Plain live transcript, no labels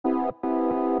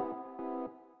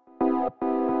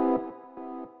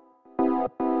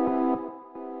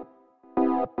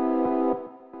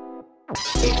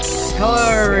Hello,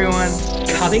 everyone.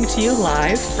 Coming to you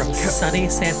live from sunny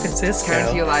San Francisco.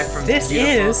 Coming to you live from This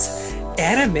beautiful... is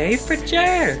Anime for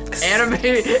Jerks.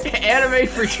 Anime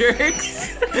for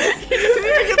Jerks. You didn't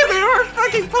even get the name of our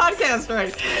fucking podcast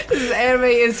right. This is Anime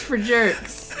is for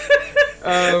Jerks.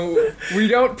 We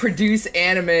don't produce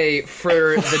anime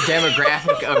for the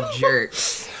demographic of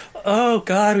jerks. Oh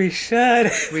God, we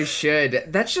should. We should.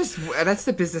 That's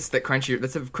the business that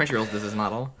that's a Crunchyroll's business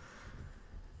model.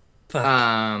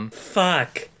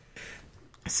 Fuck.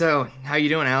 So, how you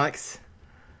doing, Alex?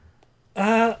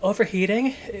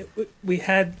 Overheating. We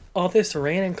had all this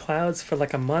rain and clouds for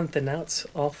like a month, and now it's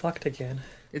all fucked again.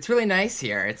 It's really nice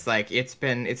here. It's like it's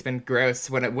been gross.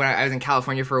 When I was in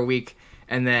California for a week,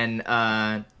 and then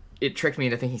it tricked me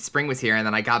into thinking spring was here, and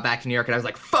then I got back to New York, and I was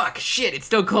like, "Fuck, shit, it's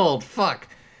still cold. Fuck."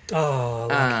 Oh,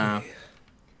 lucky.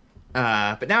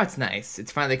 But now it's nice.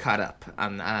 It's finally caught up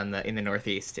in the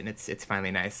Northeast, and it's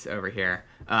finally nice over here.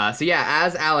 So yeah,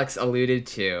 as Alex alluded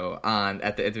to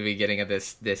at the beginning of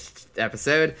this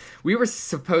episode, we were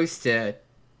supposed to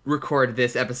record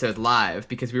this episode live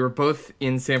because we were both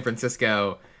in San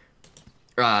Francisco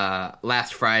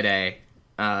last Friday.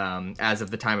 As of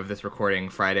the time of this recording,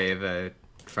 Friday the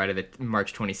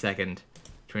March 22nd,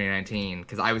 2019,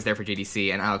 because I was there for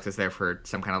JDC and Alex was there for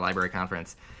some kind of library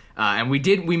conference. And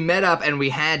we met up and we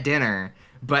had dinner,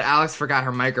 but Alex forgot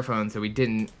her microphone, so we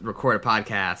didn't record a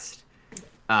podcast.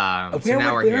 So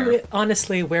now we're here.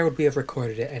 Honestly, where would we have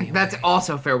recorded it anyway? That's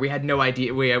also fair. We had no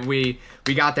idea. We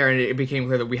got there and it became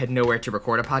clear that we had nowhere to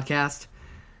record a podcast.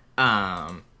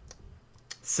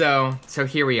 So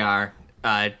here we are.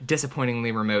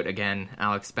 Disappointingly remote again.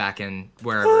 Alex back in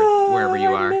wherever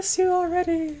you are. I miss you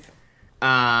already.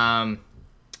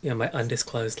 Yeah, my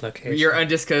undisclosed location. Your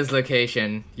undisclosed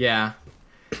location, yeah.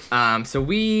 So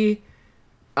we,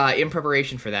 in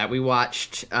preparation for that, we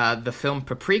watched the film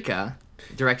Paprika,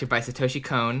 directed by Satoshi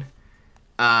Kon.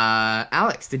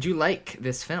 Alex, did you like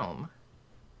this film?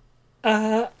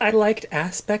 I liked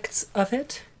aspects of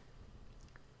it.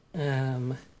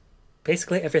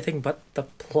 Basically everything but the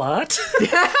plot.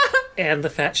 And the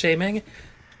fat shaming.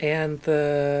 And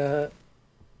the...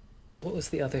 What was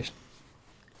the other...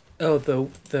 Oh,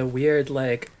 the weird,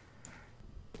 like,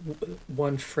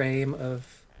 one frame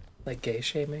of, like, gay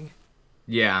shaming?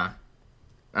 Yeah.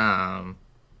 Now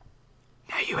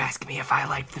you ask me if I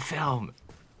liked the film.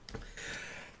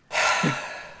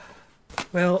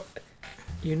 Well,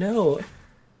 you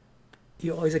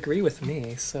always agree with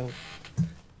me, so...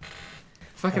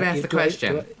 Fucking ask the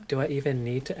question. Do I even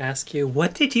need to ask you,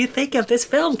 what did you think of this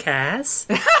film, Cass?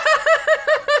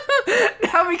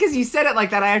 No, because you said it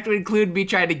like that, I have to include me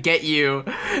trying to get you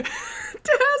to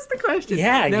ask the question.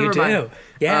 Yeah, you do.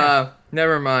 Yeah.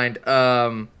 Never mind.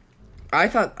 I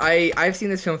thought I've seen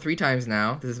this film 3 times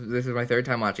now. This is my 3rd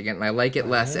time watching it, and I like it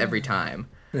less every time.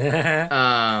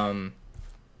 I've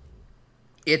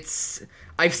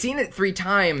seen it 3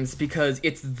 times because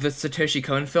it's the Satoshi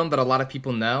Kon film that a lot of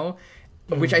people know,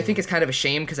 which I think is kind of a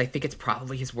shame because I think it's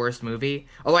probably his worst movie.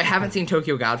 Although I haven't seen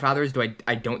Tokyo Godfathers,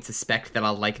 I don't suspect that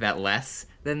I'll like that less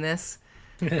than this.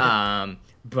 But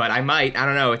I might. I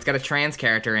don't know. It's got a trans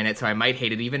character in it, so I might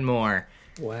hate it even more.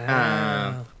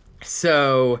 Wow.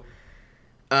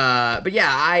 But yeah,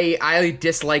 I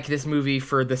dislike this movie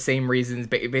for the same reasons,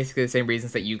 basically the same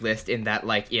reasons that you list, in that,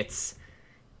 like, it's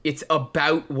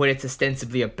about what it's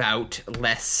ostensibly about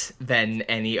less than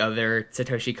any other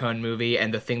Satoshi Kon movie,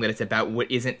 and the thing that it's about what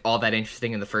isn't all that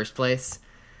interesting in the first place.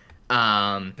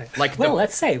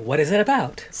 Let's say, what is it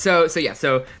about? So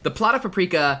the plot of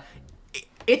Paprika,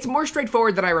 it's more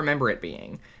straightforward than I remember it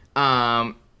being.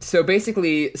 So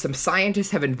basically, some scientists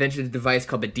have invented a device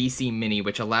called the DC Mini,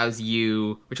 which allows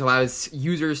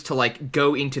users to, like,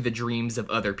 go into the dreams of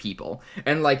other people.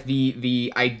 And, like,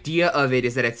 the idea of it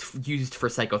is that it's used for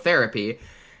psychotherapy,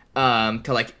 to,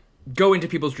 like, go into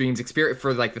people's dreams,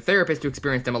 for, like, the therapist to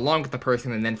experience them along with the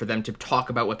person, and then for them to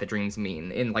talk about what the dreams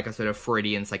mean in, like, a sort of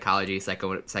Freudian psychology,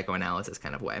 psychoanalysis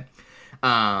kind of way.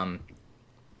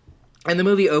 And the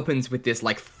movie opens with this,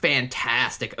 like,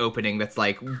 fantastic opening that's,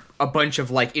 like, a bunch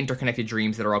of, like, interconnected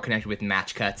dreams that are all connected with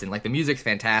match cuts, and, like, the music's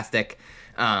fantastic.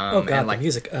 Oh, God, and, like, the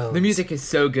music owns. The music is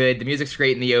so good. The music's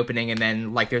great in the opening, and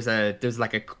then, like, there's a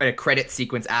credit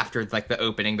sequence after, like, the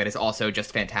opening that is also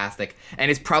just fantastic. And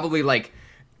it's probably, like...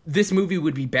 This movie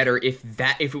would be better if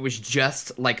it was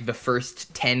just, like, the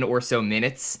first 10 or so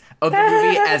minutes of the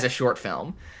movie as a short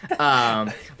film.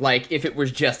 Like, if it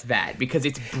was just that, because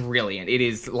it's brilliant. It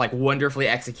is, like, wonderfully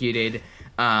executed.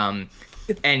 And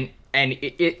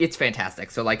it's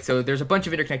fantastic. So there's a bunch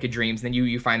of interconnected dreams, and then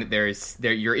you find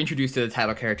that you're introduced to the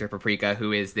title character Paprika,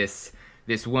 who is this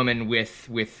woman with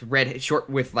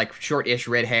shortish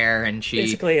red hair, and she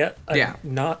basically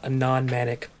not a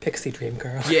non-manic pixie dream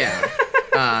girl.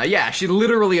 Yeah, she's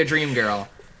literally a dream girl.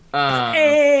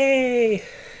 Hey,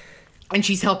 and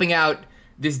she's helping out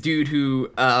this dude who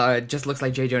just looks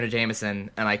like J. Jonah Jameson,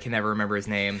 and I can never remember his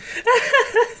name.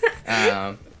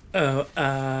 Yeah, I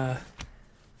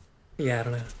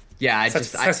don't know. Yeah,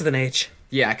 Starts with an H.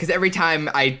 Yeah, because every time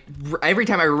I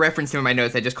referenced him in my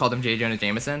notes, I just called him J. Jonah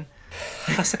Jameson.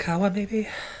 Hasakawa, maybe.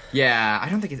 Yeah, I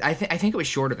don't think it's. I think it was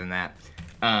shorter than that.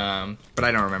 But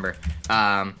I don't remember.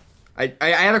 I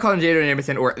either call him J. Jonah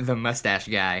Jameson or the mustache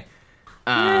guy.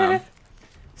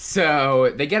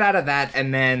 So they get out of that,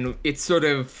 and then it's sort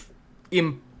of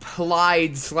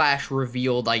implied /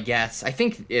 revealed, I guess. I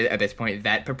think at this point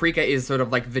that Paprika is sort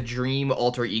of like the dream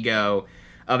alter ego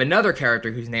of another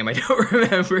character whose name I don't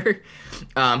remember,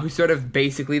 who's sort of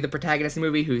basically the protagonist of the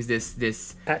movie, who's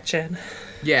this At-chan.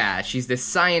 Yeah, she's this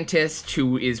scientist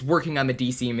who is working on the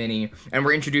DC Mini, and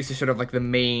we're introduced to sort of like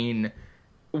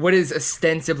what is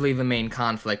ostensibly the main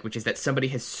conflict, which is that somebody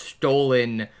has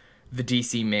stolen the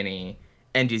DC Mini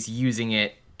and is using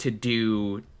it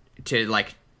to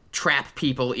like trap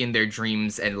people in their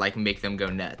dreams and like make them go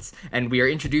nuts. And we are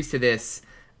introduced to this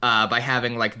by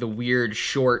having like the weird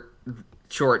short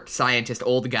scientist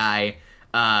old guy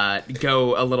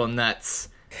go a little nuts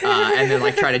and then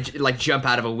like try to like jump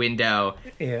out of a window.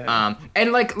 Yeah.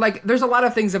 And like there's a lot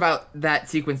of things about that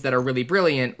sequence that are really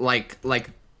brilliant, like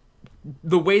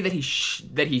the way that he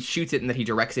shoots it and that he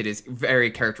directs it is very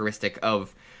characteristic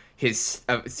of his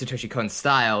Satoshi Kon's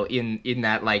style in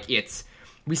that like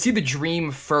we see the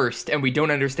dream first and we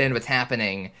don't understand what's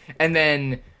happening, and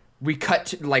then we cut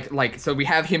to, so we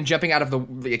have him jumping out of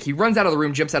he runs out of the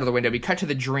room, jumps out of the window. We cut to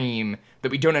the dream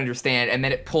that we don't understand, and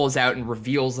then it pulls out and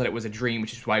reveals that it was a dream,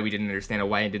 which is why we didn't understand it,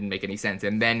 why it didn't make any sense,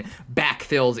 and then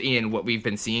backfills in what we've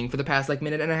been seeing for the past like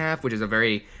minute and a half, which is a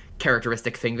very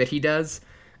characteristic thing that he does.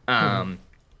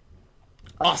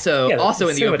 Also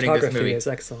in the opening of this movie is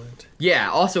excellent. Yeah,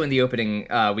 also in the opening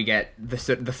we get the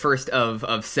first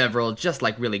of several just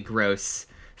like really gross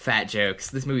fat jokes.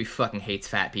 This movie fucking hates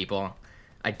fat people.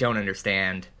 I don't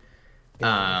understand.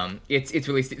 Yeah. It's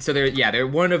really so they're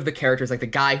one of the characters, like the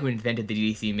guy who invented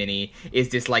the DC Mini is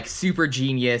this like super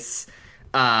genius,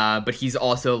 but he's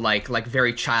also like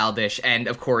very childish, and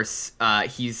of course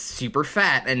he's super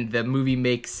fat, and the movie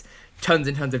makes tons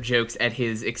and tons of jokes at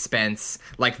his expense.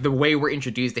 Like the way we're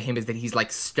introduced to him is that he's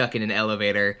like stuck in an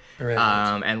elevator,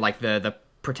 right. And like the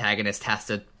protagonist has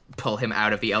to pull him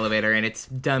out of the elevator, and it's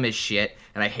dumb as shit,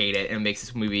 and I hate it, and it makes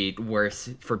this movie worse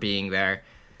for being there.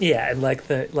 Yeah, and like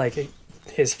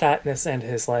his fatness and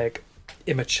his like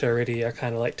immaturity are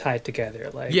kind of like tied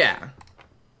together. Like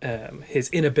his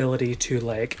inability to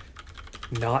like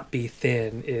not be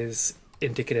thin is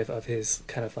indicative of his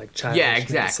kind of like childishness. Yeah,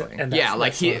 exactly. And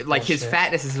his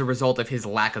fatness is a result of his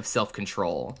lack of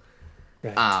self-control.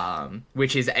 Right.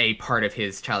 Which is a part of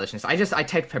his childishness. I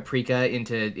typed paprika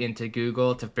into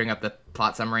Google to bring up the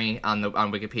plot summary on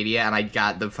Wikipedia, and I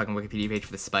got the fucking Wikipedia page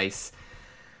for the spice,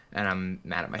 and I'm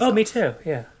mad at myself. Oh, me too.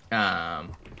 Yeah.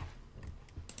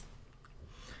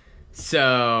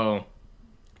 So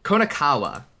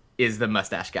Konakawa is the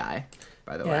mustache guy,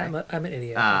 by the way. Yeah, I'm an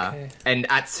idiot. Okay. And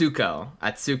Atsuko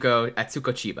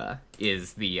Chiba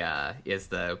is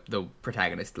the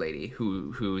protagonist lady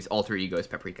whose alter ego is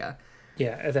Paprika.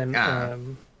 Yeah, and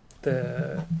then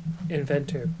the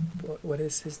inventor, what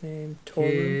is his name?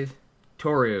 Toru,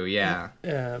 yeah.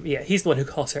 Yeah, he's the one who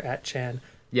calls her At-chan.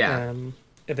 Yeah. And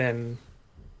then,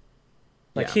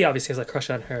 he obviously has a crush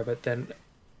on her, but then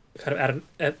kind of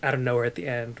out of nowhere at the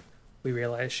end, we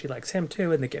realize she likes him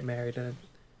too, and they get married. And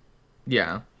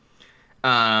yeah.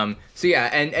 So yeah,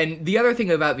 and the other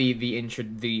thing about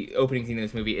the opening scene of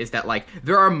this movie is that like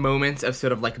there are moments of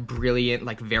sort of like brilliant,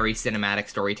 like very cinematic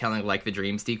storytelling, like the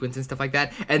dream sequence and stuff like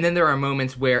that, and then there are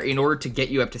moments where, in order to get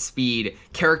you up to speed,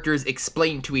 characters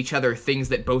explain to each other things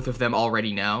that both of them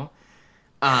already know.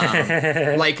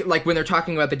 Like when they're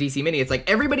talking about the DC Mini, it's like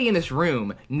everybody in this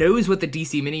room knows what the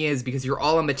DC Mini is because you're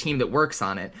all on the team that works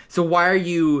on it. So why are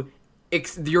you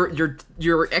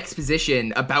your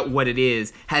exposition about what it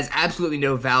is has absolutely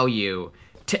no value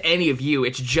to any of you.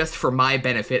 It's just for my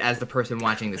benefit as the person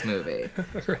watching this movie.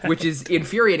 Right. Which is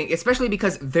infuriating, especially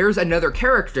because there's another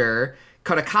character,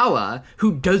 Konakawa,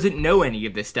 who doesn't know any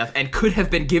of this stuff and could have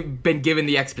been given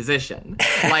the exposition.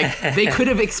 Like, they could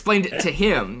have explained it to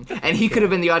him, and he could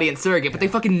have been the audience surrogate, but they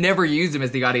fucking never use him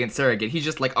as the audience surrogate. He's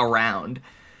just, like, around.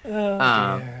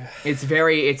 Oh, dear. It's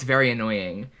very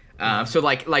annoying. So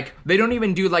like they don't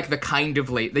even do like the kind of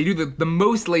they do the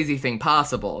most lazy thing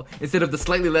possible instead of the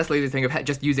slightly less lazy thing of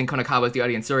just using Konakawa as the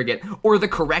audience surrogate, or the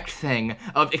correct thing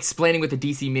of explaining what the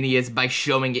DC Mini is by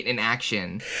showing it in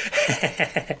action,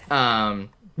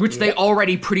 which they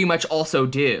already pretty much also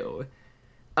do,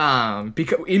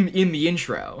 because in the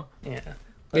intro. Yeah,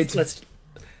 let's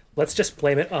just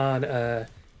blame it on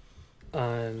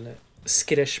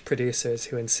skittish producers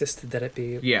who insisted that it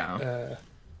be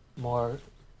more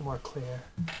clear.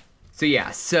 So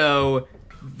yeah, so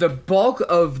the bulk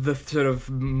of the sort of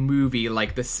movie,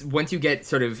 like this, once you get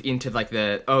sort of into like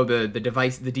the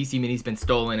device, the DC Mini's been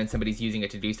stolen and somebody's using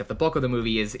it to do stuff. The bulk of the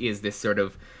movie is this sort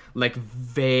of like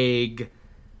vague,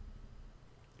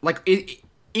 like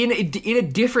in a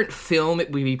different film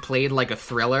it would be played like a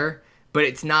thriller, but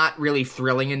it's not really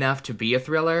thrilling enough to be a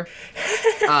thriller.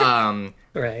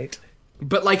 Right.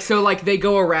 But like, so like they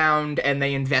go around and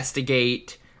they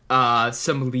investigate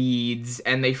some leads,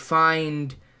 and they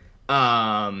find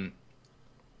and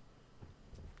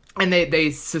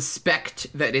they suspect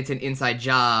that it's an inside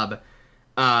job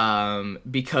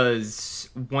because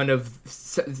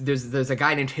there's a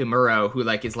guy named Himuro who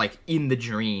like is like in the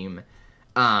dream,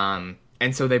 and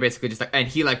so they basically just like, and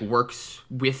he like works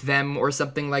with them or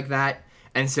something like that,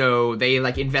 and so they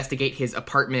like investigate his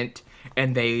apartment,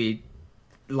 and they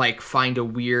like find a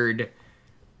weird,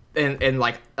 and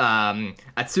like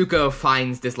Atsuko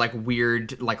finds this like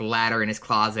weird like ladder in his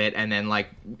closet, and then like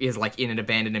is like in an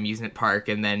abandoned amusement park,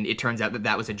 and then it turns out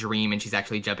that was a dream, and she's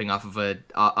actually jumping off of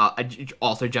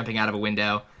also jumping out of a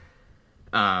window,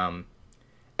 and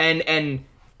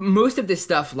most of this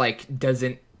stuff like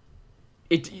doesn't,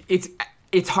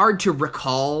 it's hard to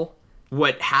recall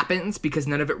what happens because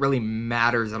none of it really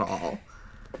matters at all,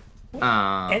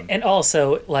 and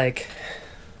also like,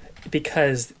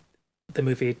 because the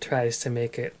movie tries to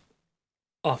make it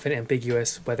often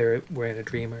ambiguous whether we're in a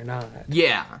dream or not.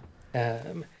 Yeah.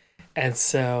 And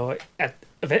so at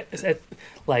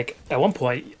one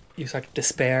point you start to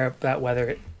despair about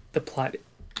whether the plot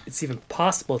it's even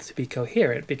possible to be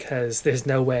coherent, because there's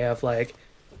no way of like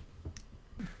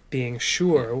being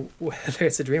sure whether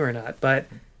it's a dream or not. But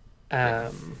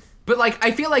like,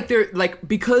 I feel like they're like,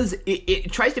 because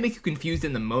it tries to make you confused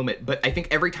in the moment, but I think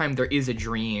every time there is a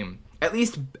dream, at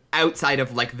least outside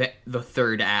of like the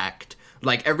third act,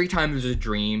 like every time there's a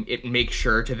dream, it makes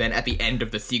sure to then at the end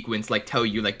of the sequence like tell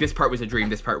you like this part was a dream,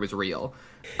 this part was real.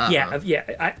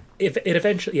 It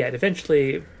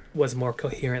eventually was more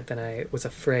coherent than I was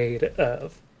afraid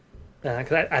of,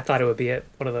 because I thought it would be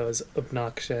one of those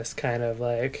obnoxious kind of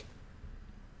like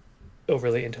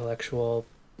overly intellectual,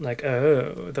 like,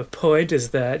 oh, the point is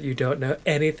that you don't know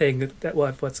anything that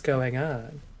what's going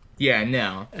on. Yeah,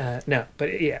 no. No,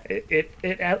 but yeah, it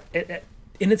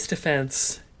in its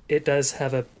defense, it does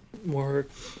have a more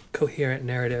coherent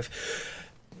narrative,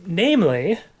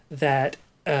 namely that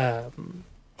the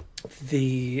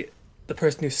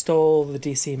person who stole the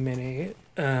DC Mini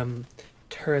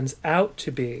turns out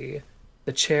to be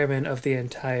the chairman of the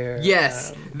entire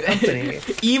company.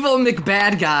 Evil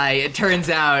McBad guy, it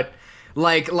turns out,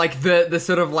 like the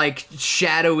sort of like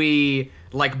shadowy,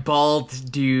 like bald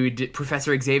dude,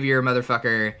 Professor Xavier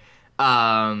motherfucker,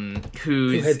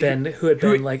 who had been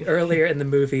like earlier in the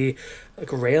movie,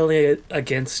 like railing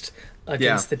against the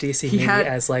DC Mini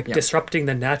as like disrupting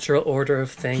the natural order of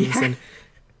things.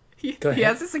 He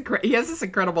has this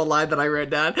incredible line that I wrote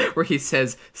down where he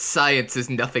says, "Science is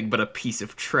nothing but a piece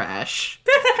of trash."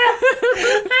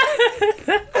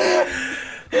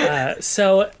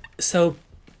 So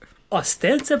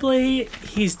ostensibly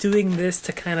he's doing this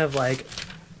to kind of like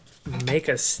make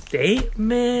a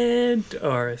statement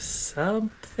or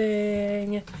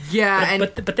something. Yeah,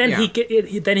 but then he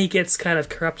gets kind of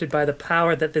corrupted by the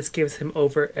power that this gives him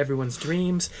over everyone's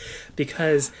dreams,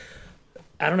 because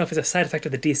I don't know if it's a side effect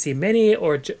of the DC Mini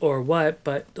or what,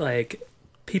 but like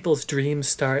people's dreams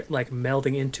start like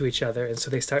melding into each other, and so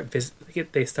they start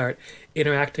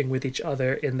interacting with each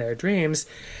other in their dreams.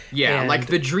 Yeah, like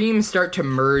the dreams start to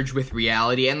merge with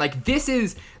reality, and like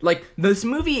this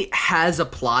movie has a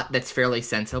plot that's fairly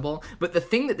sensible, but the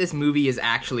thing that this movie is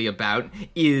actually about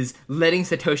is letting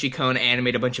Satoshi Kon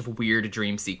animate a bunch of weird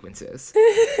dream sequences.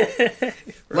 Right.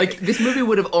 Like this movie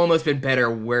would have almost been better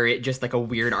were it just like a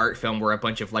weird art film where a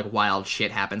bunch of like wild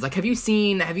shit happens. Like have you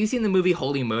seen the movie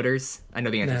Holy Motors? I know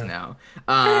the answer is no.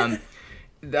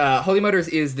 Holy Motors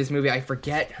is this movie, I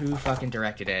forget who fucking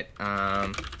directed it.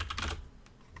 I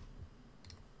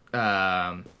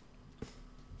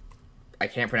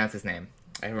can't pronounce his name.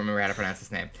 I don't remember how to pronounce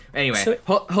his name. Anyway,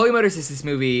 Holy Motors is this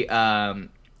movie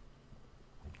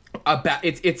about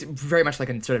it's very much like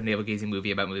a sort of navel-gazing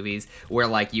movie about movies, where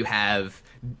like you have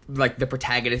like the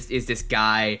protagonist is this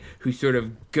guy who sort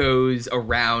of goes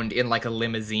around in like a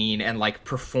limousine and like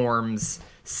performs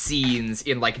scenes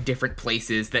in like different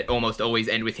places that almost always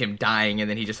end with him dying, and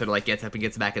then he just sort of like gets up and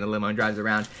gets back in the limo and drives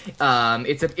around.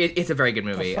 It's a very good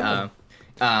movie.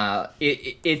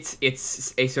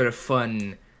 It's a sort of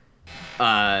fun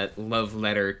love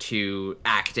letter to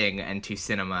acting and to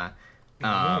cinema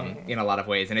in a lot of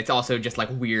ways, and it's also just like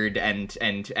weird and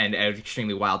an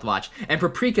extremely wild watch. And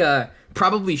Paprika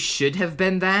probably should have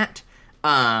been that,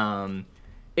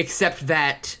 except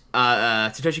that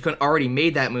Satoshi Kon already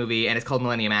made that movie, and it's called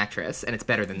Millennium Actress, and it's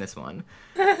better than this one.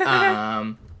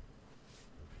 Yeah.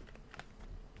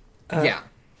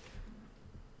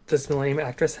 Does Millennium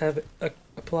Actress have a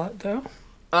plot, though?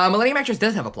 Millennium Actress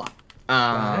does have a plot.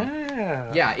 Wow.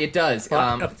 Yeah, it does.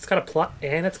 It's got a plot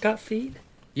and it's got feet?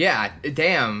 Yeah,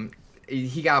 damn.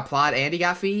 He got a plot and he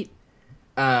got feet.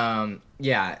 But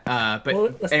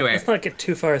anyway. Let's not get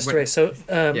too far astray. So,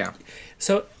 yeah.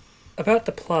 So, about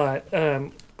the plot,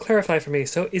 clarify for me.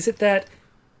 So, is it that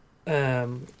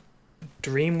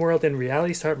dream world and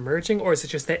reality start merging, or is it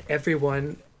just that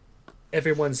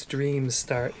everyone's dreams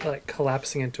start like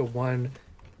collapsing into one?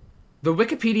 The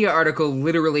Wikipedia article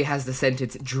literally has the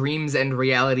sentence, "Dreams and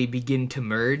reality begin to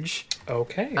merge."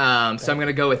 Okay. So I'm going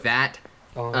to go with that.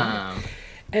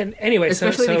 And anyway,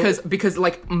 especially because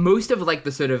like most of like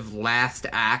the sort of last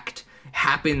act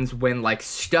happens when like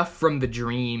stuff from the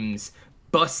dreams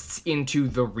busts into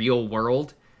the real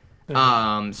world.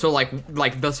 So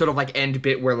like the sort of like end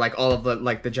bit where like all of the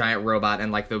like the giant robot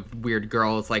and like the weird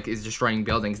girls like is destroying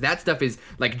buildings. That stuff is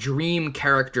like dream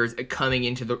characters coming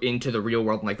into the real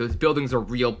world, and like those buildings are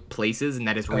real places, and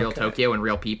that is real Tokyo and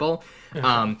real people.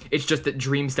 It's just that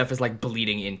dream stuff is like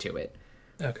bleeding into it.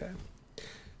 Okay.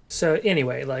 So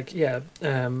anyway, like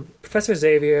Professor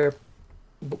Xavier,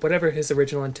 whatever his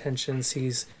original intentions,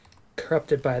 he's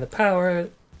corrupted by the power,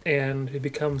 and he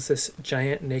becomes this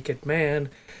giant naked man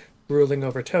ruling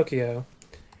over Tokyo.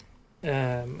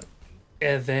 And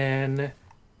then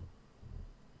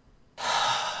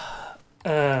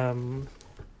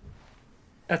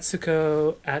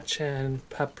Atsuko, Atchen,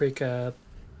 Paprika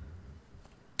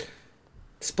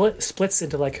splits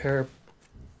into like her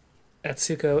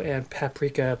Atsuko and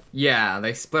Paprika. Yeah,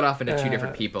 they split off into two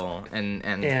different people,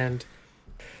 and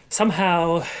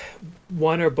somehow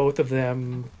one or both of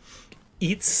them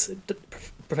eats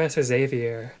Professor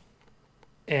Xavier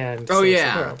and saves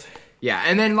the world. Yeah,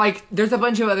 and then like there's a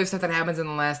bunch of other stuff that happens in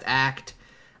the last act.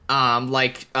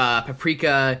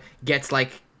 Paprika gets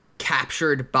like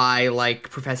captured by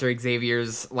like Professor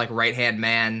Xavier's like right-hand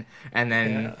man, and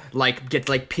then like gets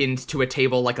like pinned to a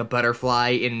table like a butterfly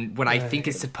in what I think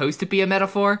is supposed to be a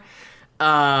metaphor.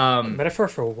 Metaphor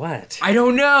for what? I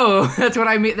don't know. That's what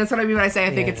I mean when I say I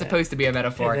think it's supposed to be a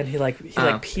metaphor. And then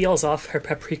he peels off her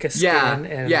paprika skin.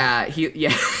 In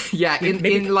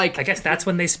like I guess that's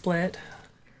when they split.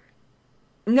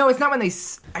 No, it's not when they...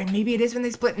 maybe it is when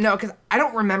they split. No, because I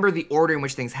don't remember the order in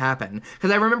which things happen. Because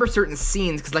I remember certain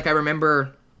scenes, because, like, I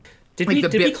remember... Did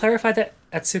we clarify that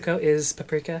Atsuko is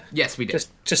Paprika? Yes, we did.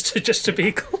 Just to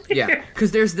be clear. Yeah,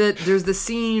 because there's the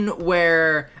scene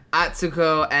where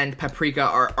Atsuko and Paprika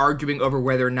are arguing over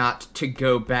whether or not to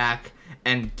go back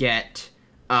and get...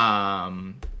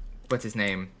 What's his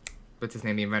name? The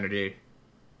inventor dude?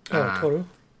 Toru?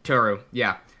 Toru,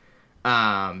 yeah.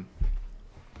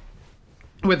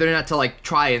 Whether or not to like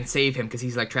try and save him because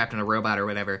he's like trapped in a robot or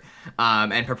whatever,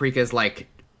 and Paprika's like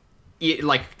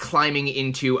climbing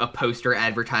into a poster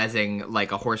advertising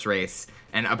like a horse race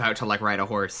and about to like ride a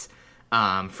horse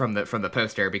from the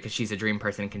poster because she's a dream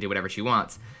person and can do whatever she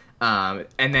wants. And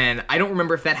then I don't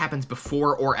remember if that happens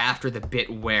before or after the bit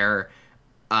where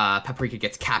Paprika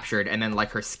gets captured and then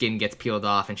like her skin gets peeled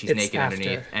off and she's naked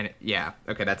underneath. And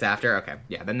that's after. Okay,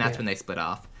 yeah, then that's when they split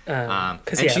off. And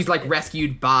she's like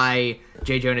rescued by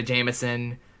J. Jonah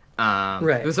Jameson.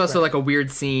 Right. There's also like a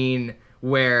weird scene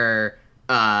where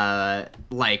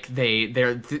like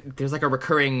there's like a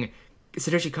recurring...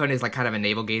 Satoshi Kon is like kind of a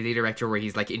navel-gazing director where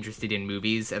he's like interested in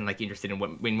movies and like interested in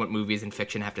what movies and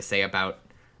fiction have to say about...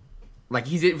 Like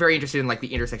he's very interested in like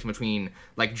the intersection between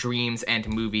like dreams and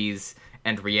movies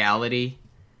and reality.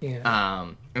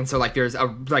 Yeah. And so like there's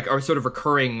a sort of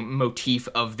recurring motif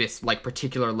of this like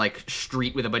particular like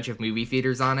street with a bunch of movie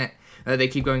theaters on it that they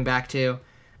keep going back to.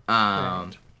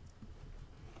 Right.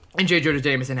 And J. Jonah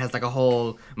Jameson has like a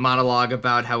whole monologue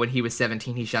about how when he was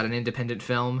 17 he shot an independent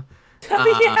film.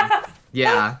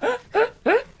 Yeah.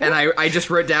 And I just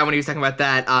wrote down when he was talking about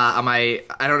that, I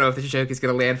don't know if this joke is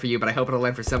going to land for you, but I hope it'll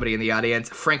land for somebody in the audience.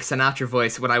 Frank Sinatra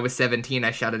voice, when I was 17,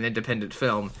 I shot an independent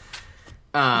film.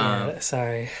 Yeah,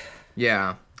 sorry.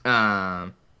 Yeah.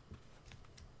 And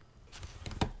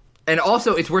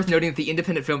also, it's worth noting that the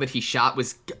independent film that he shot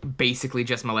was basically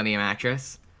just Millennium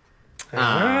Actress.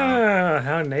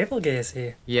 How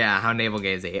navel-gazy. Yeah, how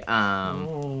navel-gazy.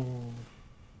 Oh.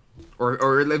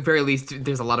 Or at the very least,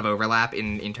 there's a lot of overlap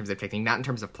in terms of technique, not in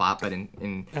terms of plot, but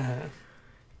in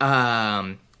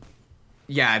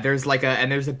yeah, there's like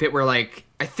there's a bit where like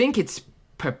I think it's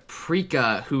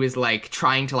Paprika who is like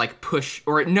trying to like push,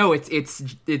 or no, it's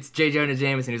J. Jonah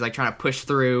Jameson who's like trying to push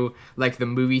through like the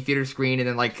movie theater screen, and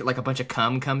then like a bunch of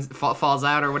cum falls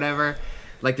out or whatever.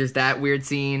 Like there's that weird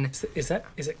scene. Is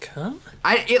it cum?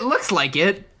 It looks like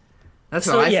it. That's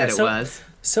what I said it was.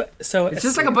 So it's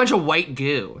just like a bunch of white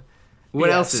goo. What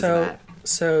else is that?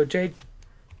 So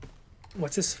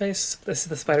what's his face? This is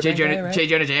the Spider-Man guy, right? J.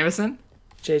 Jonah Jameson.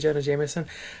 J. Jonah Jameson.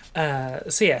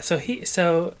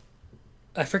 So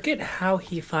I forget how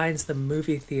he finds the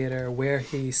movie theater where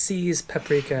he sees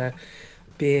Paprika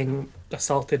being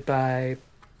assaulted by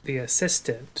the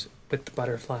assistant with the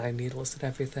butterfly needles and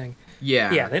everything.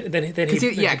 Yeah. Yeah. Then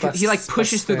he like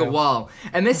pushes through the wall,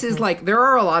 and this is like there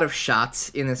are a lot of shots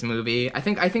in this movie. I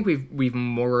think we've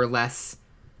more or less,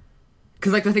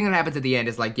 because like the thing that happens at the end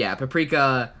is like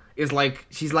Paprika is like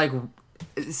she's like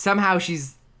somehow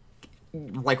she's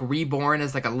like reborn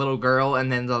as like a little girl,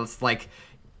 and then just like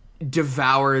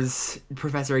devours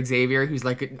Professor Xavier, who's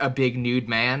like a big nude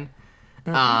man.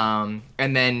 And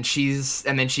then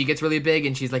she gets really big,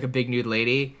 and she's like a big nude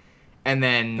lady, and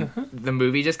then the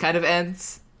movie just kind of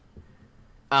ends.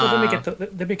 Well,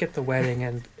 then we get the wedding,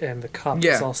 and the cop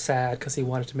is all sad because he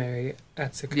wanted to marry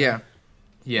Atsuko.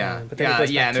 And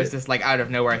there's this like out of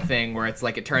nowhere thing where it's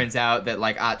like it turns out that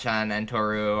like Achan and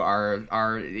Toru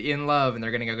are in love, and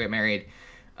they're gonna go get married,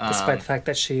 despite the fact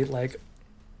that she like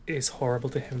is horrible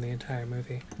to him the entire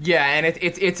movie. Yeah, and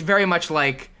it's very much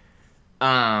like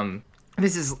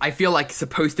this is, I feel like,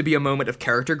 supposed to be a moment of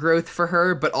character growth for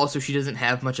her, but also she doesn't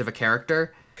have much of a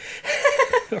character.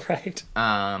 Right.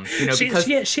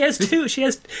 Because she has two.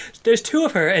 There's two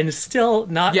of her, and still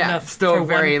not enough. Still for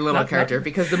very one, little character,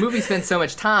 because the movie spends so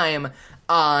much time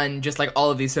on just like all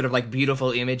of these sort of like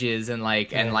beautiful images and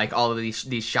like and like all of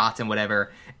these shots and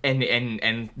whatever, and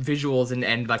visuals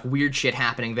and like weird shit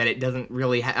happening, that it doesn't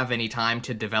really have any time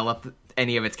to develop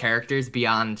any of its characters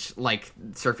beyond like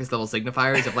surface level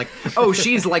signifiers of like, oh,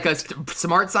 she's like a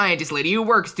smart scientist lady who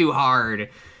works too hard.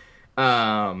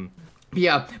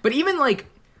 Yeah, but even like,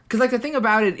 because like the thing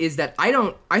about it is that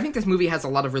I think this movie has a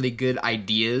lot of really good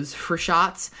ideas for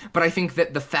shots, but I think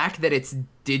that the fact that it's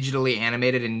digitally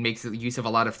animated and makes use of a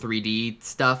lot of 3D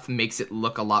stuff makes it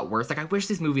look a lot worse. Like, I wish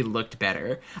this movie looked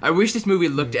better. I wish this movie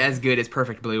looked as good as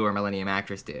Perfect Blue or Millennium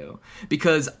Actress do,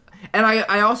 because, and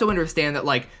I also understand that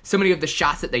like so many of the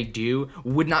shots that they do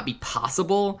would not be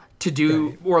possible to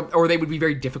do, or they would be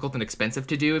very difficult and expensive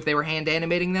to do if they were hand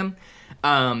animating them.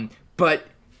 But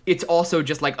it's also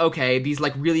just like, okay, these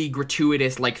like really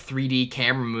gratuitous like 3D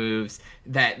camera moves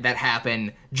that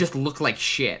happen just look like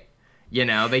shit. You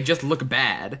know, they just look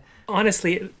bad.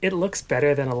 Honestly, it looks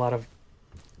better than a lot of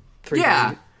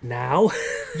 3D now.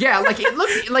 Yeah, like it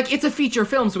looks like it's a feature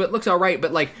film, so it looks all right.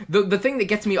 But like the thing that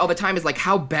gets me all the time is like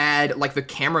how bad like the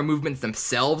camera movements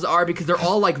themselves are, because they're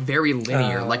all like very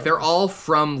linear. Like they're all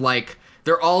from like,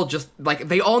 they're all just like,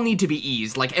 they all need to be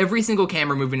eased. Like every single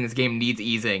camera movement in this game needs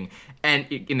easing, and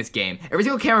in this game, every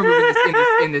single camera movement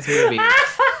in this movie,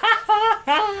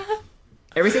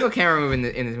 every single camera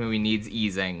movement in this movie needs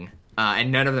easing.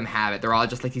 And none of them have it. They're all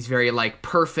just like these very like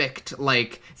perfect,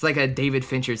 like it's like a David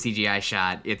Fincher CGI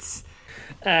shot. It's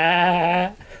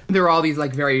they're all these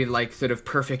like very like sort of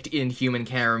perfect inhuman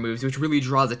camera moves, which really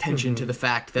draws attention to the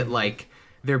fact that like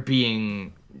they're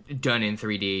being done in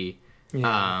 3D.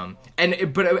 Yeah. And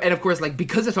of course, like,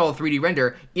 because it's all 3D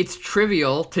render, it's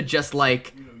trivial to just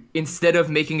like, instead of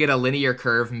making it a linear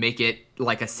curve, make it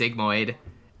like a sigmoid,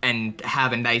 and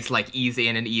have a nice like ease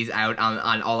in and ease out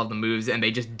on all of the moves, and they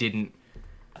just didn't.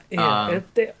 Yeah,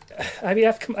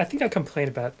 I think I've complained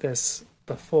about this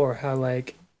before. How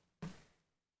like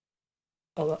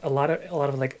a lot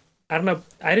of like, I don't know,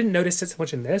 I didn't notice it so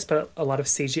much in this, but a lot of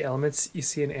CG elements you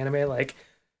see in anime, like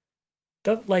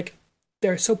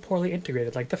they're so poorly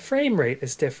integrated. Like the frame rate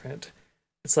is different.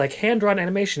 It's like hand-drawn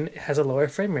animation has a lower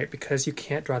frame rate because you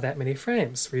can't draw that many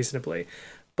frames reasonably,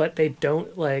 but they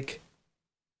don't like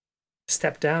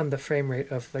step down the frame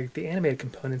rate of like the animated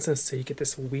components, and so you get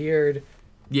this weird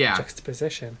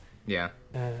juxtaposition.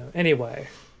 Anyway,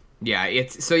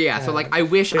 it's so like I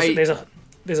wish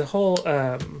there's a whole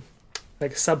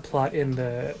like subplot in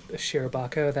the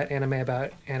Shirobako, that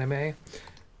anime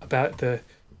about the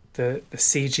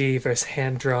CG versus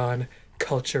hand-drawn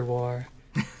culture war.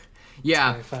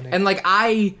 Yeah, very funny. and like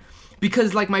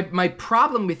because like my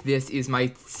problem with this is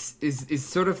is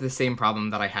sort of the same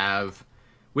problem that I have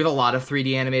with a lot of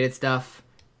 3D animated stuff,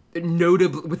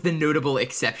 with the notable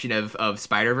exception of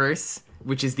Spider-Verse,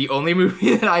 which is the only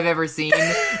movie that I've ever seen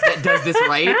that does this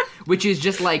right, which is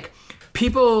just like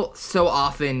people so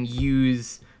often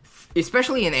use,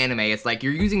 especially in anime, it's like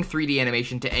you're using 3D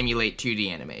animation to emulate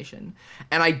 2D animation.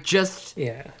 And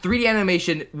 3D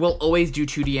animation will always do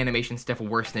 2D animation stuff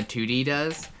worse than 2D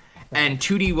does. And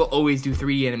 2D will always do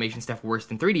 3D animation stuff worse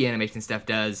than 3D animation stuff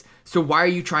does. So why are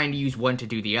you trying to use one to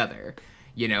do the other?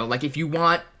 You know, like if you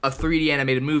want a 3D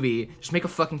animated movie, just make a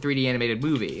fucking 3D animated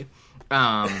movie.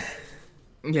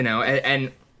 You know,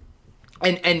 and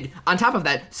on top of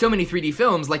that, so many 3D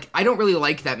films, like I don't really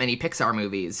like that many Pixar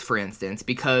movies, for instance,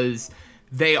 because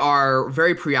they are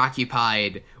very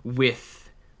preoccupied with,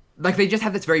 like, they just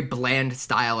have this very bland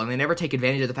style, and they never take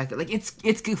advantage of the fact that, like, it's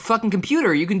a fucking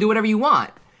computer, you can do whatever you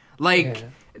want. Like,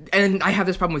 and I have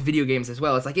this problem with video games as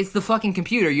well. It's like, it's the fucking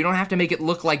computer. You don't have to make it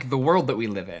look like the world that we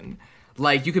live in.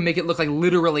 Like, you can make it look like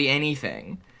literally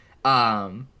anything.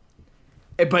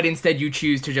 But instead you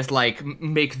choose to just, like,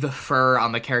 make the fur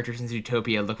on the characters in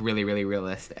Zootopia look really, really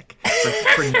realistic.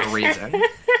 For no reason.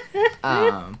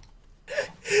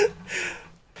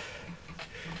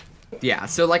 Yeah,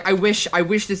 so, like, I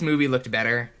wish this movie looked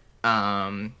better.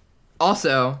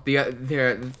 Also,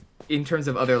 in terms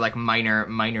of other, like,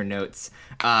 minor notes,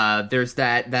 there's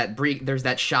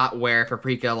that shot where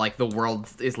Paprika, like, the world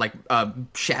is like a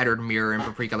shattered mirror and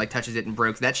Paprika, like, touches it and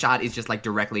breaks. That shot is just, like,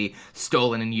 directly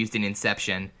stolen and used in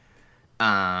Inception.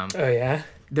 Oh yeah.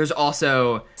 There's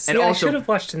also I should have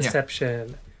watched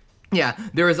Inception. Yeah,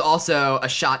 there is also a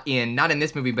shot not in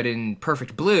this movie, but in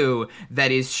Perfect Blue,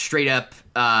 that is straight up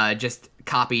just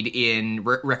copied in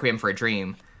Requiem for a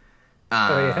Dream.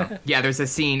 Yeah, there's a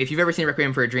scene, if you've ever seen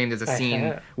Requiem for a Dream, there's a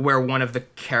scene where one of the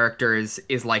characters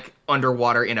is, like,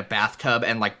 underwater in a bathtub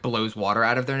and, like, blows water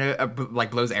out of their nose,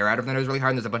 blows air out of their nose really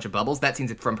hard, and there's a bunch of bubbles. That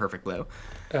scene's from Perfect Blue.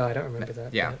 Oh, I don't remember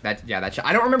that. Yeah, that shot.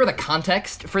 I don't remember the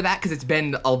context for that, because it's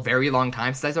been a very long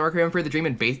time since I saw Requiem for a Dream,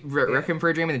 and Requiem for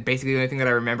a Dream, and basically the only thing that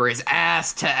I remember is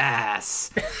ass to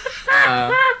ass.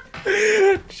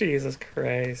 Jesus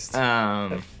Christ.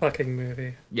 That fucking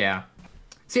movie. Yeah.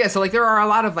 So like there are a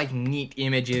lot of like neat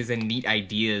images and neat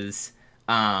ideas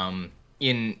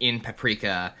in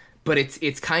Paprika, but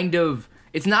it's kind of,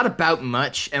 it's not about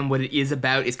much, and what it is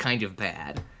about is kind of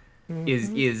bad.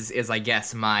 Is I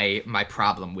guess my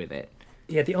problem with it.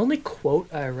 Yeah, the only quote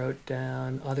I wrote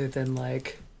down, other than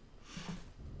like,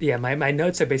 my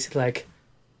notes are basically like,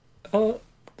 oh,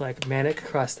 like manic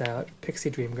crossed out pixie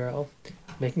dream girl,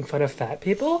 making fun of fat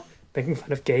people, making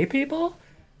fun of gay people.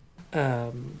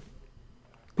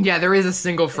 Yeah, there is a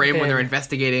single frame when they're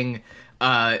investigating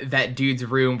that dude's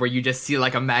room where you just see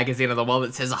like a magazine on the wall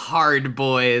that says "Hard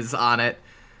Boys" on it.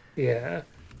 Yeah.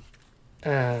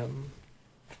 At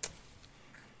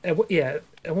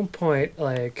one point,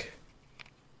 like,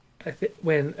 I think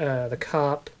when the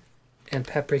cop and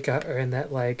Paprika are in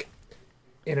that like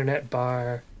internet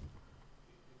bar.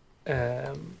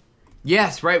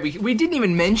 Yes, right. We didn't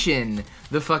even mention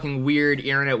the fucking weird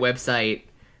internet website.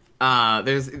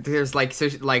 There's like, so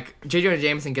like J. Jonah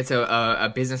Jameson gets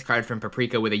a business card from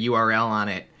Paprika with a URL on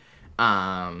it,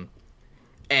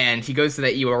 and he goes to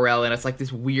that URL and it's like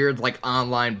this weird like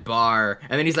online bar,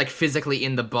 and then he's like physically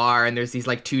in the bar and there's these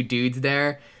like two dudes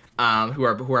there, who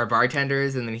are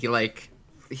bartenders, and then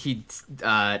he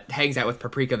hangs out with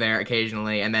Paprika there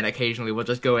occasionally, and then occasionally we'll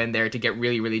just go in there to get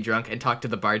really, really drunk and talk to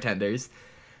the bartenders,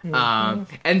 and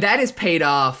that is paid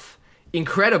off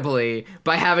incredibly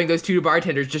by having those two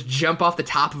bartenders just jump off the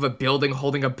top of a building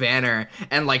holding a banner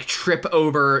and like trip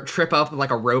up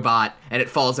like a robot, and it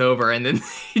falls over, and then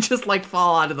they just like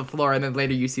fall onto the floor, and then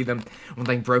later you see them with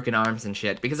like broken arms and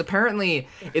shit, because apparently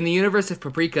in the universe of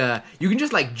Paprika you can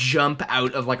just like jump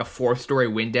out of like a 4-story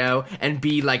window and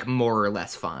be like more or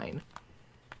less fine.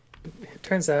 It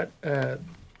turns out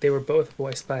they were both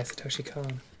voiced by Satoshi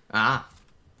Kon.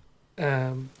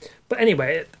 But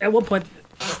anyway, at one point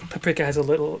Paprika has a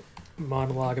little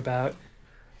monologue about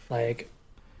like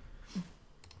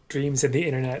dreams and the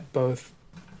internet both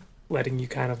letting you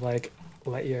kind of like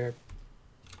let your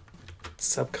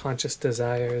subconscious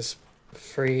desires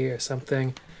free or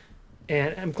something,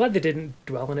 and I'm glad they didn't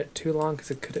dwell on it too long, because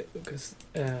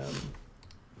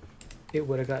it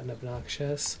would have gotten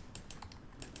obnoxious.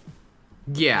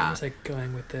 Yeah, I was like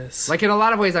going with this, like in a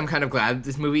lot of ways I'm kind of glad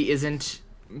this movie isn't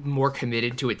more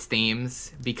committed to its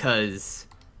themes, because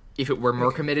if it were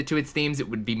more committed to its themes, it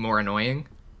would be more annoying.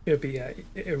 It would be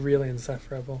really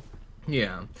insufferable.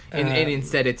 Yeah, and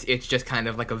instead it's just kind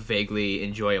of like a vaguely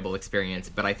enjoyable experience.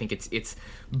 But I think it's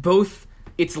both.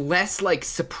 It's less like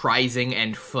surprising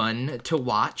and fun to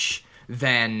watch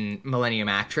than Millennium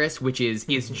Actress, which is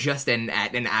just an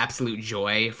absolute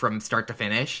joy from start to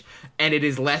finish, and it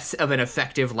is less of an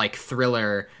effective like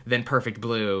thriller than Perfect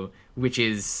Blue, which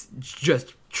is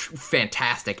just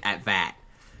fantastic at that.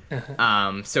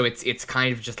 So it's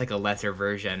kind of just like a lesser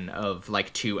version of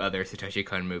like two other Satoshi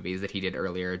Kon movies that he did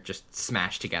earlier, just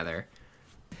smashed together.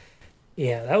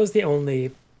 Yeah, that was the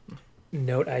only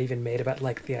note I even made about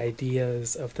like the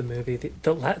ideas of the movie.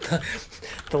 The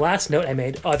last note I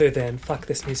made, other than "fuck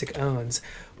this music owns,"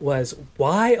 was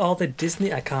why all the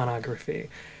Disney iconography.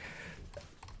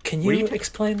 Can you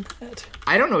explain that?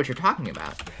 I don't know what you're talking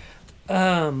about.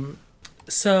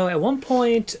 So at one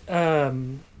point,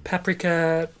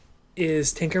 Paprika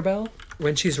is Tinkerbell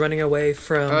when she's running away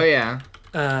from. Oh yeah.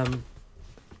 From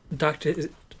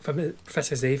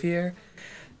Professor Xavier.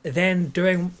 Then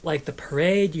during like the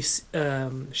parade,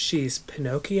 she's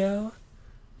Pinocchio.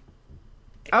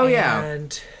 Oh yeah.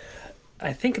 And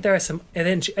I think there are some, and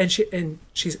then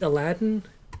she's Aladdin,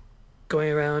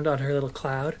 going around on her little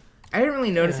cloud. I didn't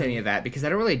really notice any of that because I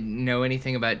don't really know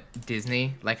anything about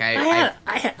Disney. Like I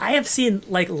have seen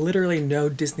like literally no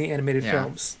Disney animated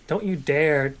films. Don't you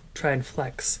dare try and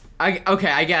flex.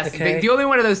 I guess the only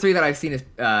one of those three that I've seen is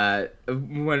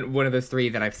one of those three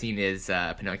that I've seen is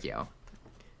Pinocchio.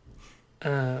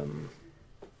 I've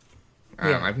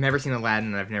never seen Aladdin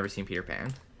and I've never seen Peter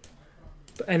Pan.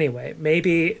 But anyway,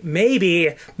 maybe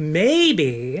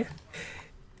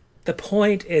the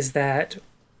point is that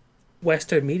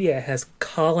Western media has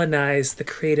colonized the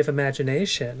creative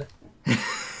imagination.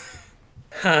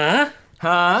 Huh?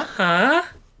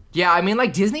 Yeah, I mean,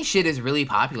 like, Disney shit is really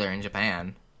popular in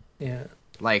Japan. Yeah.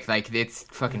 Like it's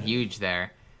fucking huge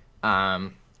there. But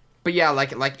yeah,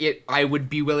 I would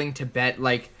be willing to bet,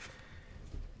 like,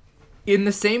 in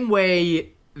the same way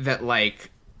that,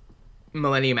 like,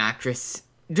 Millennium Actress,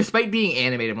 despite being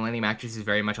animated, Millennium Actress is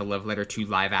very much a love letter to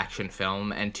live action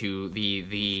film and to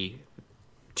the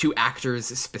to actors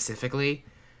specifically.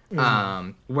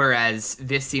 Whereas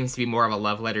this seems to be more of a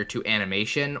love letter to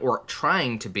animation, or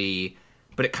trying to be,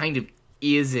 but it kind of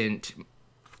isn't,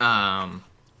 in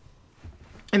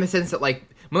the sense that, like,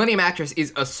 Millennium Actress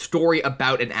is a story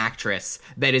about an actress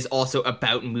that is also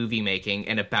about movie making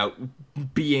and about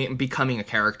becoming a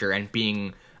character and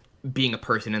being a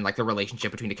person, and like the relationship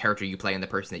between the character you play and the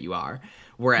person that you are.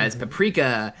 Whereas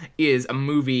Paprika is a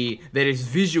movie that is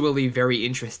visually very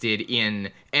interested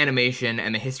in animation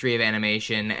and the history of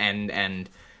animation and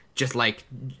just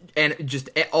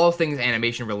all things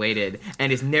animation related,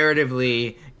 and is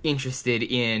narratively interested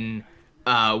in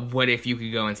what if you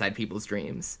could go inside people's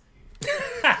dreams.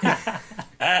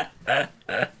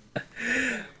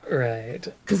 Right.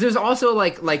 Because there's also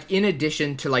like in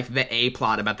addition to like the A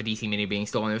plot about the DC Mini being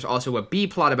stolen, there's also a B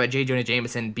plot about J. Jonah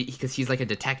Jameson because he's like a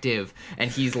detective and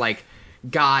he's like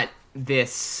got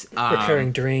this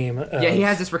recurring dream. He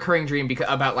has this recurring dream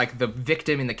about like the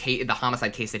victim in the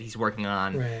homicide case that he's working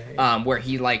on, right. Where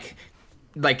he like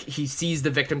he sees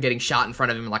the victim getting shot in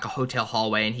front of him in like a hotel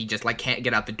hallway, and he just like can't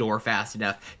get out the door fast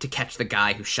enough to catch the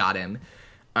guy who shot him.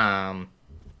 And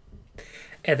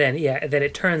then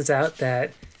it turns out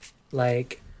that,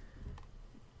 like,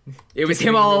 it was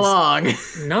him all along.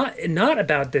 Not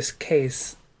about this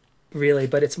case, really,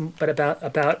 but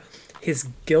about his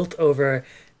guilt over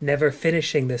never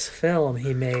finishing this film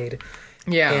he made.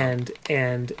 Yeah.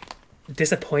 And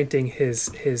disappointing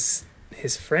his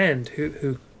friend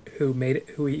who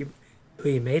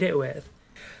he made it with.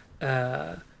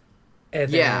 And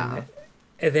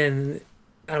then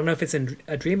I don't know if it's in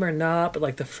a dream or not, but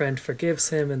like the friend forgives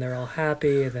him and they're all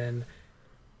happy, and then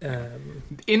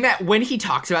in that, when he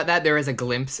talks about that, there is a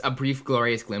brief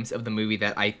glorious glimpse of the movie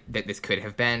that this could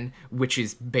have been, which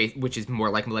is more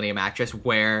like Millennium Actress,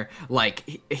 where like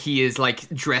he is like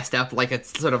dressed up like a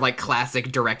sort of like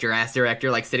classic director,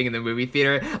 like sitting in the movie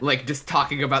theater, like just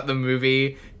talking about the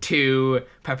movie to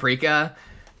Paprika.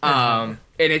 And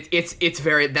it's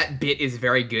very, that bit is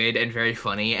very good and very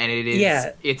funny, and it is.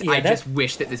 I just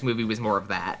wish that this movie was more of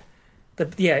that.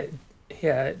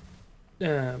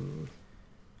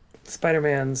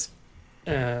 Spider-Man's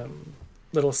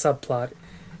little subplot,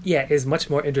 is much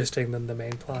more interesting than the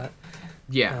main plot.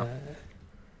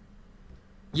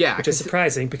 Which is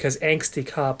surprising because angsty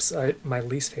cops are my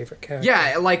least favorite character.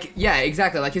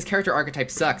 Exactly. Like, his character archetype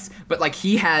sucks, but like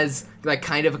he has like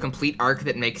kind of a complete arc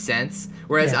that makes sense.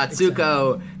 Whereas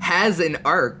Atsuko has an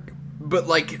arc, but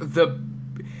like at the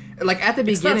beginning,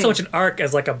 it's not so much an arc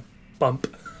as like a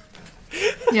bump.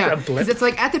 Yeah, A blip. because it's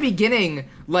like at the beginning,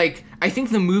 like I think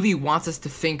the movie wants us to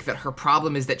think that her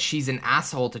problem is that she's an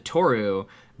asshole to Toru,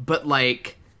 but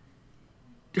like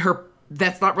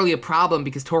that's not really a problem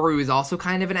because Toru is also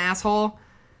kind of an asshole.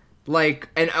 Like,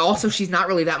 and also she's not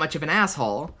really that much of an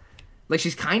asshole. Like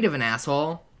she's kind of an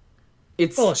asshole.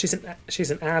 It's Well, she's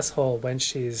an asshole when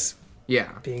she's yeah.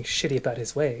 being shitty about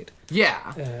his weight.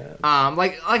 Yeah.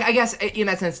 Like I guess in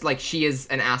that sense, like she is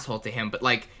an asshole to him, but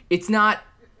like it's not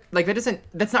like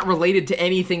that's not related to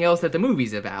anything else that the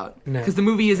movie's about. No. Because the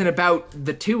movie isn't about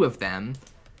the two of them.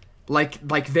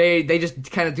 Like they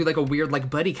just kind of do like a weird like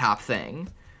buddy cop thing.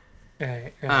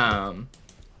 Right.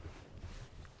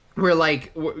 Where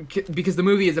like because the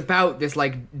movie is about this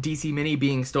like DC Mini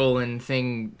being stolen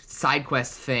thing, side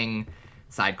quest.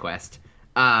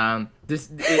 Like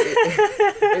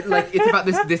it's about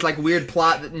this like weird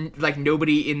plot that like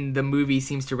nobody in the movie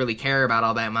seems to really care about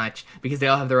all that much because they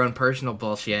all have their own personal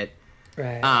bullshit.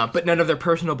 Right. But none of their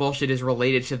personal bullshit is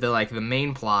related to the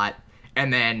main plot,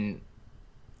 and then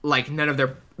like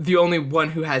the only one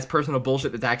who has personal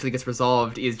bullshit that actually gets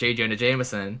resolved is J. Jonah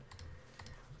Jameson,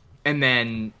 and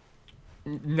then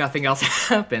nothing else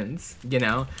happens. You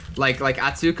know, like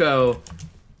Atsuko.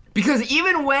 Because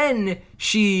even when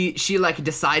she like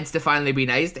decides to finally be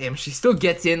nice to him, she still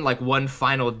gets in like one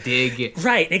final dig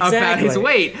Right, exactly. about his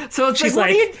weight. So it's She's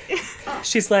like,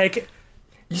 she's like,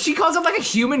 she calls him like a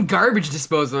human garbage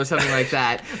disposal or something like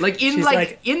that. Like in She's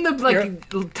like, in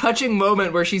the touching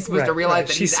moment where she's supposed to realize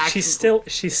that he's actually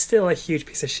she's still a huge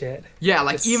piece of shit. yeah.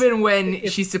 Like even when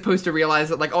she's supposed to realize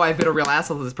that like, oh, I've been a real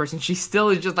asshole to this person, she still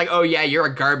is just like, oh yeah, you're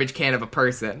a garbage can of a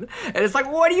person. And it's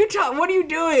like, what are you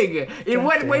doing? In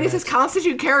what way does this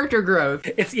constitute character growth?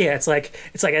 It's like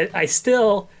I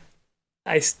still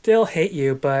hate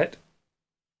you, but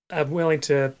I'm willing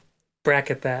to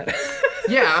bracket that.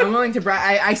 Yeah, I'm willing to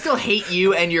I still hate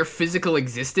you and your physical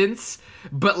existence,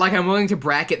 but like I'm willing to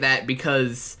bracket that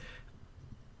because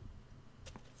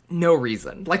no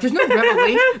reason. Like there's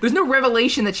no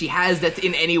revelation that she has that's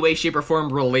in any way, shape, or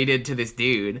form related to this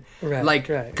dude. Right, like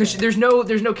right, because there's no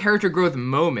character growth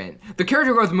moment. The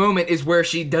character growth moment is where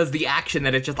she does the action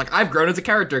that it's just like I've grown as a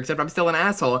character, except I'm still an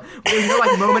asshole. There's no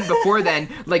like moment before then.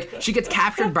 Like she gets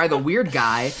captured by the weird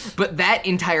guy, but that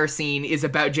entire scene is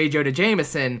about J. Jonah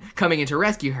Jameson coming in to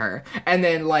rescue her, and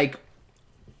then like.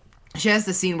 She has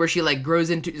the scene where she like grows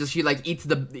into she like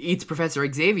eats Professor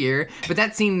Xavier, but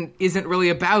that scene isn't really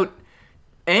about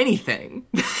anything.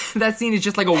 That scene is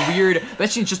just like that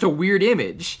scene's just a weird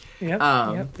image. Yep.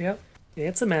 Yeah,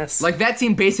 it's a mess. Like that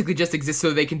scene basically just exists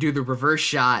so they can do the reverse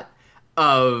shot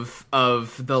of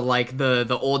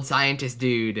the old scientist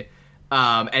dude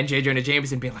and J. Jonah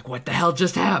Jameson being like, what the hell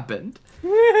just happened?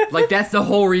 Like that's the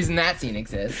whole reason that scene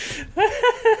exists.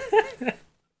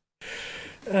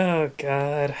 Oh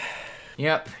god.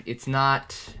 Yep, it's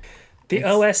not. The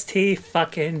OST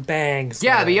fucking bangs.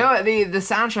 Yeah, man. the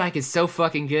soundtrack is so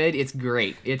fucking good. It's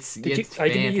great. Are you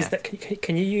gonna use that?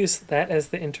 Can you use that as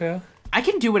the intro? I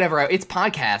can do whatever. It's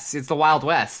podcasts. It's the Wild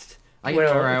West. I can do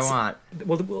whatever I want.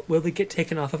 Will they get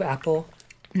taken off of Apple?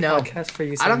 No podcast for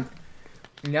using. I don't.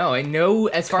 No, I know.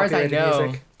 As far as I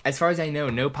know,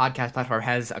 no podcast platform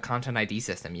has a content ID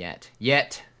system yet.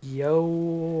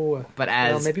 Yo. But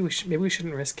maybe we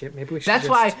shouldn't risk it. Maybe we should. That's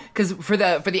why, because for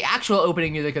the actual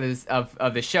opening music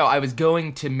of the show, I was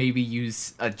going to maybe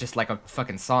use just like a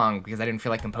fucking song because I didn't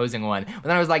feel like composing one. But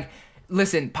then I was like,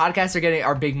 listen, podcasts are getting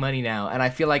our big money now, and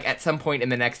I feel like at some point in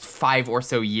the next 5 or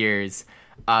so years,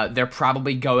 they're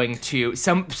probably going to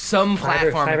some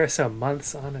platform. 5 or so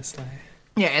months, honestly.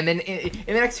 Yeah, and then in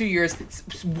the next few years,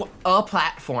 a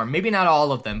platform, maybe not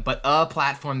all of them, but a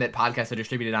platform that podcasts are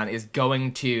distributed on is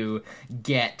going to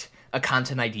get a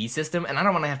content ID system, and I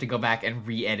don't want to have to go back and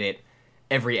re-edit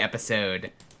every episode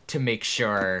to make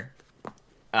sure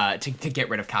to get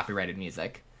rid of copyrighted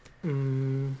music.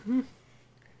 Mm-hmm.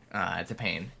 It's a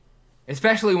pain.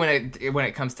 Especially when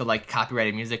it comes to like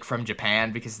copyrighted music from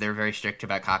Japan, because they're very strict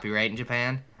about copyright in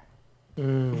Japan.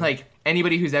 Like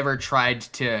anybody who's ever tried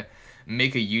to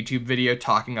make a YouTube video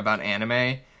talking about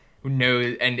anime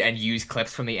knows and use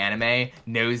clips from the anime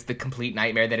knows the complete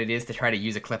nightmare that it is to try to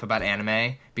use a clip about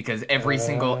anime, because every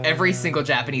single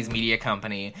Japanese media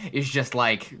company is just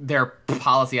like, their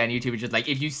policy on YouTube is just like,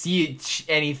 if you see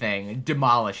anything,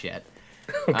 demolish it.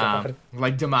 Oh, God.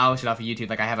 Like demolish it off of YouTube.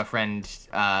 Like I have a friend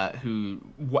who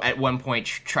at one point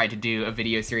tried to do a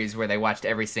video series where they watched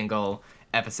every single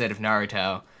episode of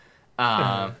Naruto,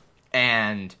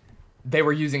 and they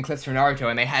were using clips from Naruto,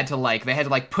 and they had to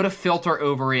put a filter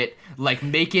over it, like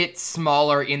make it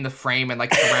smaller in the frame and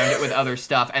like surround it with other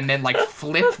stuff, and then like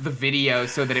flip the video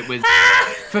so that it was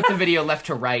flip the video left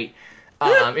to right.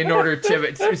 in order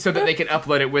to so that they can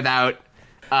upload it without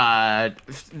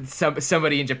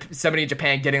somebody in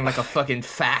Japan getting like a fucking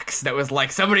fax that was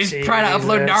like somebody's trying to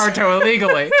upload Naruto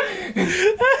illegally.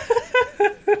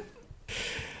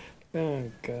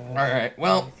 Oh god. All right.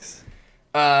 Well,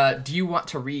 do you want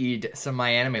to read some My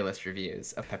Anime List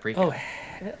reviews of Paprika? Oh,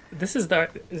 this is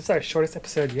our shortest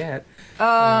episode yet.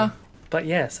 But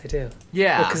yes, I do.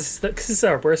 Yeah. Because this is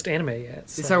our worst anime yet.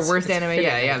 So it's our worst anime. fitting,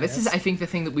 Yeah. I This is, guess. I think, the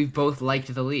thing that we've both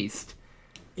liked the least.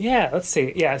 Yeah. Let's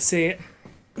see. Yeah. See,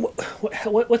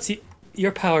 what's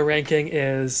your power ranking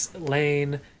is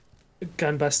Lane,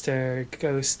 Gunbuster,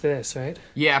 Ghost. This right?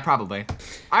 Yeah, probably.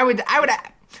 I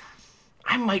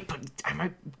might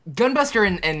Gunbuster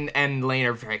and Lane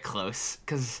are very close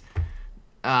because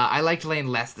I liked Lane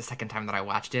less the second time that I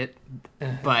watched it,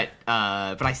 but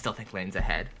I still think Lane's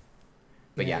ahead.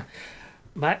 But yeah.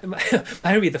 Mine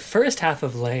would be the first half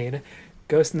of Lane,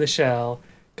 Ghost in the Shell,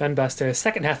 Gunbuster.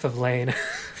 Second half of Lane,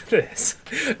 this.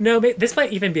 No, this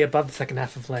might even be above the second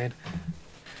half of Lane.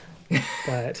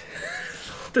 But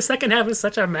the second half is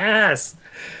such a mess.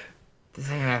 The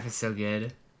second half is so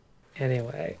good.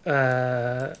 Anyway,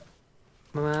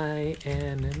 My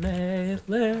Anime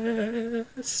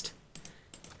List.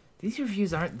 These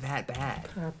reviews aren't that bad.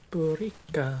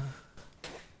 Paprika.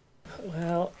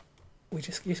 Well, you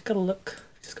just gotta look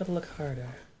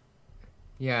harder.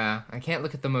 Yeah, I can't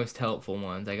look at the most helpful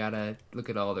ones. I gotta look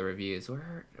at all the reviews.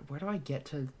 Where do I get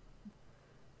to?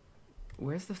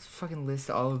 Where's the fucking list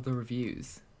of all of the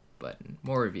reviews button?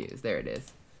 More reviews. There it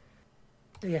is.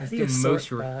 Yeah,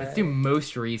 Let's do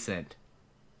most recent.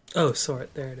 Oh,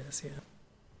 sort. There it is. Yeah.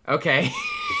 Okay.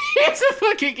 It's a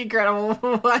fucking incredible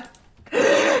one.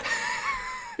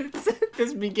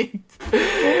 This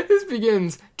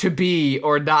begins to be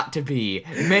or not to be.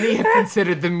 Many have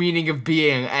considered the meaning of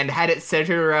being and had it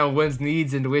centered around one's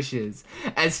needs and wishes.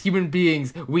 As human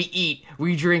beings, we eat,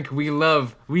 we drink, we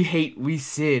love, we hate, we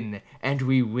sin, and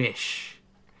we wish.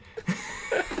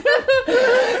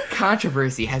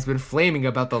 Controversy has been flaming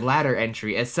about the latter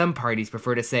entry, as some parties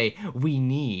prefer to say we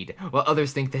need, while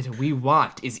others think that we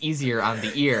want is easier on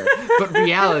the ear. But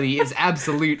reality is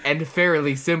absolute and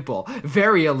fairly simple,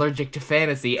 very allergic to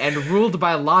fantasy, and ruled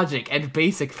by logic and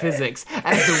basic physics.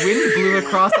 As the wind blew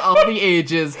across all the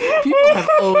ages, people have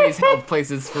always held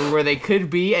places for where they could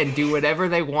be and do whatever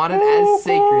they wanted as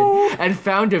sacred, and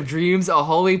found of dreams a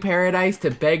holy paradise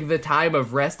to beg the time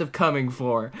of rest of coming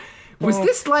for. Was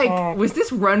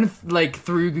this run like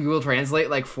through Google Translate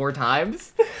like 4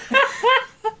 times?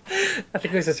 I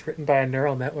think it was just written by a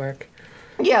neural network.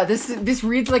 Yeah, this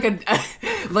reads like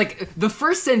like the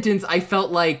first sentence I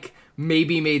felt like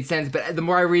maybe made sense, but the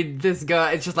more I read this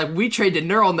guy, it's just like we trained a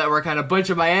neural network on a bunch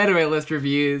of My Anime List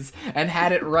reviews and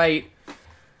had it right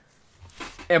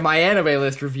in My Anime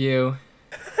List review.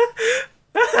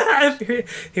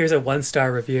 Here's a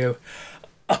 1-star review.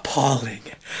 Appalling.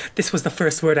 This was the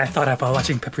first word I thought of while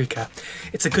watching Paprika.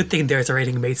 It's a good thing there's a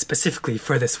rating made specifically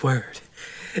for this word.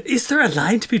 Is there a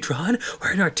line to be drawn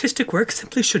where an artistic work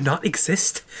simply should not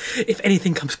exist? If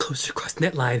anything comes close to crossing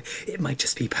that line, it might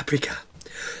just be Paprika.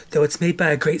 Though it's made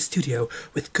by a great studio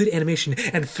with good animation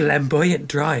and flamboyant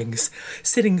drawings,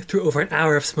 sitting through over an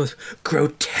hour of some most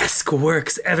grotesque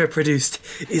works ever produced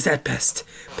is at best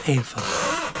painful.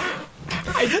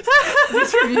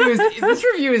 This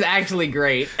review is actually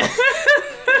great.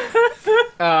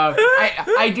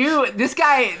 This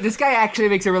guy actually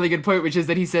makes a really good point, which is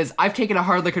that he says, I've taken a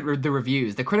hard look at the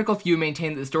reviews. The critical few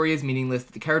maintain that the story is meaningless,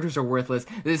 that the characters are worthless,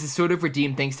 that this is sort of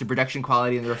redeemed thanks to production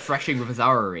quality and the refreshing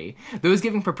bizarrerie. Those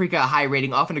giving Paprika a high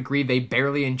rating often agree they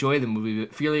barely enjoy the movie,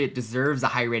 but feel it deserves a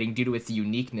high rating due to its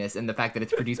uniqueness and the fact that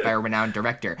it's produced by a renowned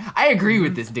director. I agree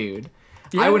with this dude.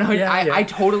 I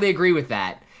totally agree with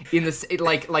that. In this,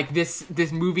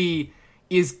 this movie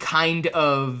is kind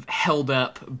of held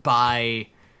up by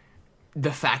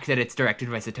the fact that it's directed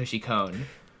by Satoshi Kon.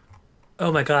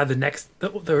 Oh my god, the next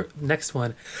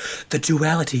one. The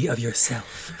duality of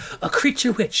yourself. A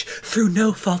creature which, through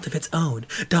no fault of its own,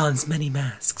 dons many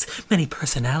masks, many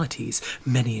personalities,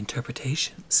 many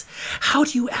interpretations. How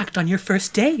do you act on your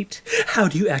first date? How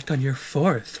do you act on your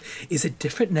 4th? Is it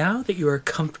different now that you are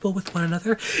comfortable with one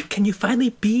another? Can you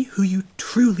finally be who you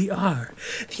truly are?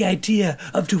 The idea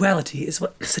of duality is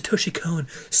what Satoshi Kon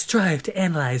strived to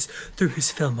analyze through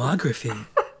his filmography.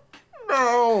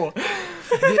 No!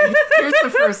 Here's the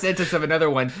first sentence of another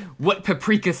one. What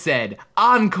Paprika said.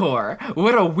 Encore.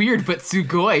 What a weird but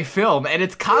sugoi film, and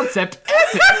its concept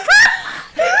epic.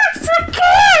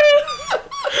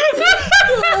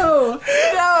 No,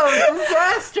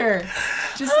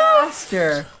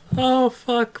 disaster. Oh,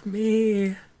 fuck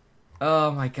me.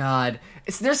 Oh my god.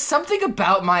 There's something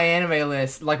about my anime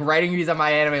list, like writing reviews on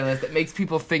my anime list, that makes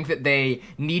people think that they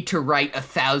need to write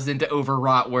 1,000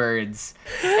 overwrought words.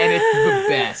 And it's the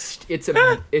best.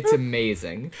 It's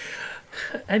amazing.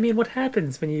 I mean, what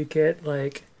happens when you get,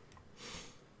 like,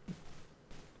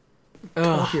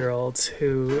 12-year-olds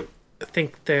who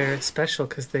think they're special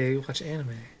because they watch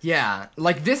anime? Yeah.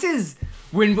 Like, this is...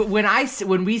 When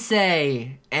we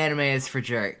say anime is for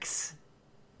jerks,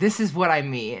 this is what I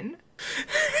mean.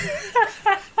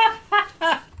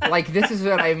 Like, this is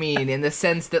what I mean in the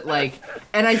sense that, like,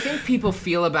 and I think people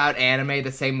feel about anime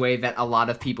the same way that a lot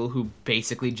of people who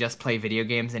basically just play video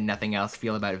games and nothing else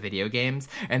feel about video games,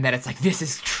 and that it's like, this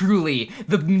is truly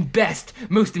the best,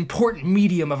 most important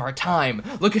medium of our time.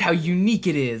 Look at how unique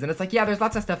it is. And it's like, yeah, there's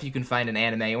lots of stuff you can find in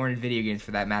anime, or in video games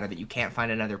for that matter, that you can't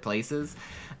find in other places.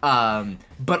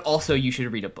 But also you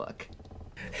should read a book.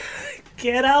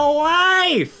 Get a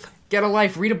life! Get a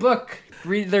life. Read a book.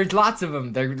 There's lots of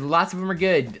them. Lots of them are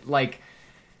good. Like,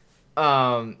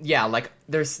 yeah, like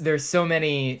there's so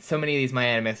many of these My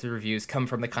Anime reviews come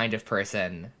from the kind of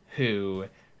person who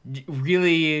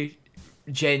really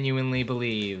genuinely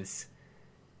believes,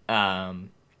 that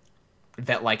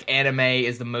like anime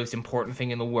is the most important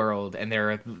thing in the world, and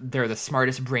they're the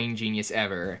smartest brain genius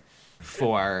ever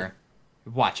for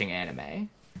watching anime.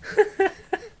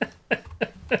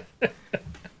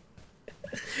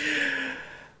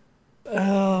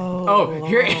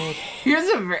 Here's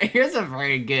a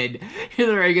very good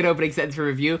opening sentence for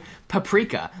review.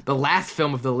 Paprika, the last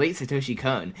film of the late Satoshi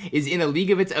Kon, is in a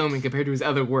league of its own when compared to his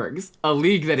other works. A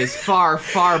league that is far,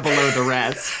 far below the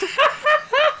rest.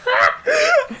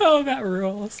 Oh, that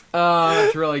rules. Oh,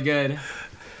 that's really good.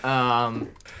 All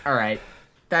right,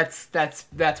 that's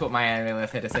what my anime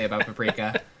list had to say about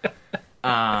Paprika.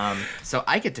 So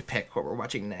I get to pick what we're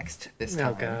watching next this time.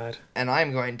 Oh god. And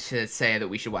I'm going to say that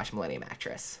we should watch Millennium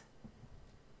Actress.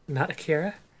 Not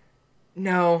Akira?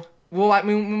 No. Well, I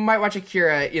mean, we might watch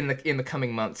Akira in the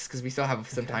coming months, because we still have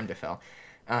some time to fill.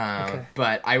 Okay.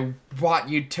 But I want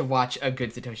you to watch a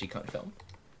good Satoshi Kon film.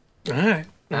 Alright.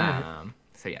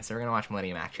 So we're gonna watch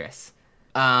Millennium Actress.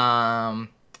 So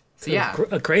yeah.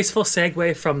 A graceful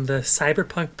segue from the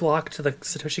cyberpunk block to the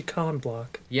Satoshi Kon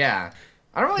block. Yeah.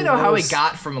 I don't really know how we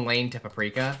got from Lane to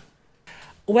Paprika.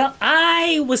 Well,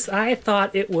 I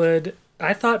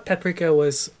thought Paprika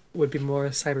would be more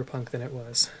cyberpunk than it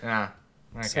was. Ah,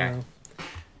 okay. So,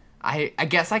 I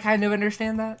guess I kind of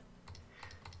understand that.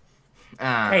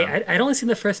 hey, I'd only seen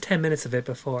the first 10 minutes of it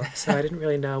before, so I didn't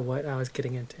really know what I was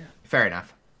getting into. Fair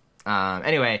enough.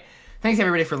 Anyway, thanks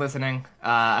everybody for listening.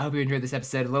 I hope you enjoyed this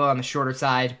episode. A little on the shorter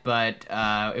side, but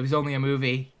it was only a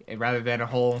movie rather than a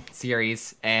whole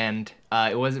series, and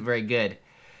it wasn't very good.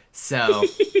 So,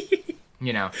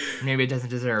 maybe it doesn't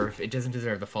deserve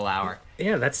the full hour.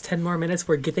 Yeah, that's 10 more minutes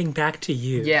we're giving back to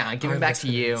you. Yeah, giving back to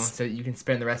you so that you can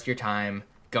spend the rest of your time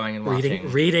going and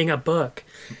watching. Reading a book.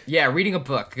 Yeah, reading a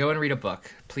book. Go and read a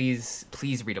book. Please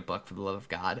read a book for the love of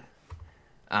God.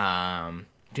 Do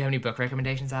you have any book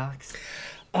recommendations, Alex?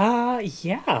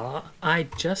 Yeah. I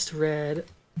just read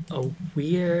a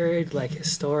weird, like,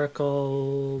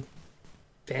 historical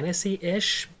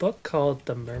fantasy-ish book called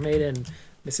The Mermaid and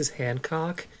Mrs.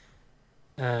 Hancock.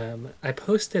 I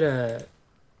posted a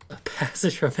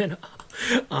passage from it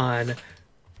on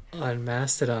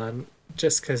Mastodon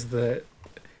just because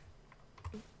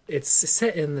it's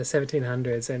set in the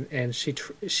 1700s, and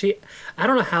she I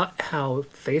don't know how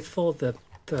faithful the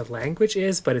language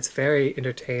is, but it's very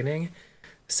entertaining.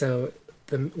 So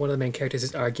one of the main characters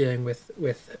is arguing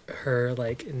with her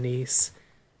like niece,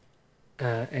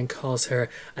 and calls her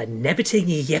a nebbiting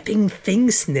yepping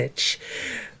thing snitch,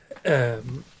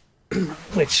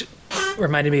 which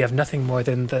reminded me of nothing more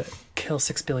than the Kill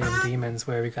 6 Billion Demons,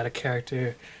 where we got a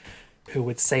character who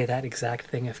would say that exact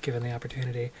thing if given the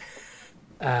opportunity.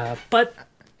 But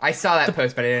I saw that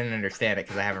post, but I didn't understand it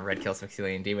because I haven't read Kill 6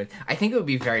 Billion Demons. I think it would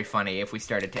be very funny if we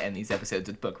started to end these episodes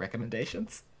with book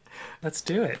recommendations. Let's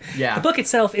do it. Yeah. The book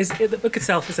itself is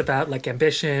about like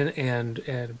ambition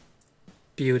and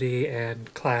beauty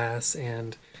and class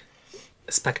and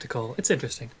spectacle. It's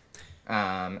interesting.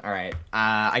 All right.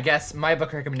 I guess my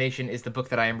book recommendation is the book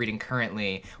that I am reading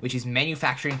currently, which is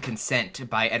Manufacturing Consent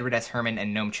by Edward S. Herman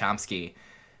and Noam Chomsky,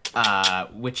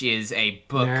 which is a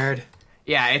book. Nerd.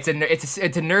 Yeah, it's a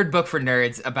nerd book for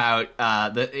nerds about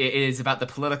it is about the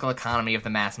political economy of the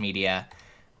mass media.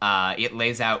 It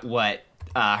lays out what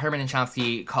Herman and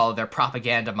Chomsky call their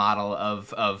propaganda model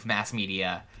of mass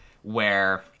media,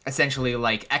 where essentially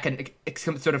like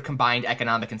sort of combined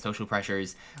economic and social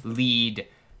pressures lead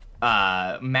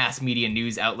mass media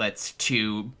news outlets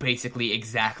to basically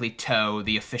exactly toe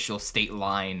the official state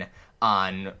line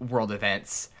on world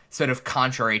events, sort of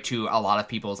contrary to a lot of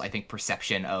people's, I think,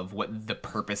 perception of what the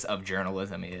purpose of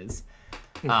journalism is.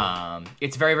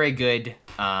 It's very, very good.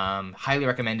 Highly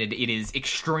recommended. It is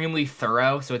extremely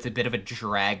thorough, so it's a bit of a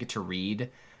drag to read.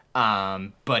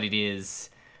 But it is...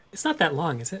 It's not that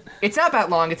long, is it? It's not that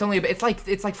long. It's only... It's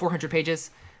like 400 pages.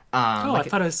 I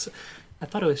thought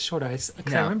it was shorter.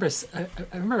 Because I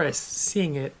remember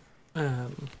seeing it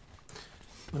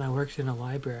when I worked in a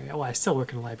library. Oh, I still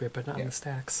work in a library, but not in the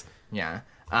stacks. Yeah.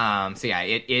 So yeah,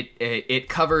 it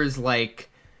covers like...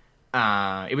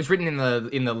 it was written in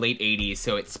the late 80s,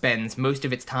 so it spends most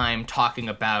of its time talking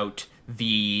about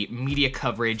the media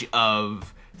coverage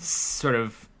of sort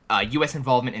of U.S.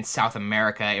 involvement in South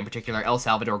America, in particular El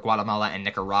Salvador, Guatemala, and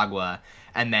Nicaragua,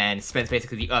 and then spends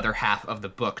basically the other half of the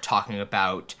book talking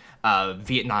about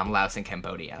Vietnam, Laos, and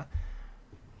Cambodia.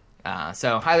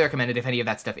 So highly recommended if any of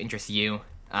that stuff interests you.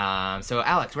 So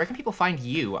Alex, where can people find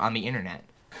you on the internet?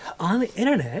 On the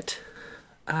internet...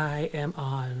 I am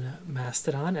on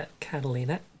Mastodon at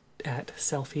Catalina at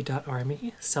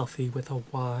selfie.army, selfie with a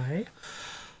Y.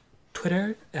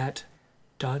 Twitter at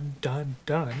done,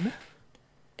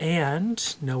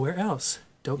 and nowhere else.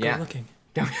 Don't go looking.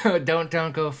 Don't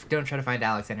try to find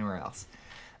Alex anywhere else.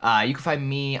 You can find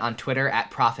me on Twitter at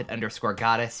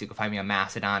prophet_goddess. You can find me on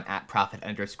Mastodon at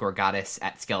prophet_goddess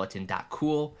at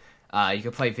skeleton.cool. You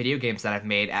can play video games that I've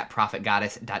made at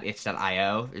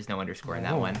prophetgoddess.itch.io. There's no underscore in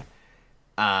that one.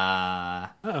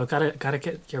 Gotta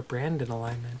get your brand in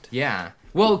alignment. Yeah.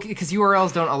 Well, because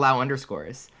URLs don't allow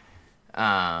underscores.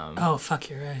 Fuck,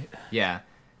 you're right. Yeah.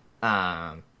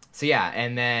 So yeah,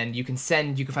 and then you can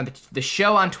find the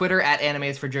show on Twitter at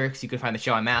AnimeIsForJerks. You can find the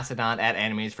show on Mastodon at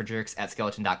AnimeIsForJerks at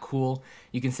skeleton.cool.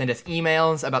 You can send us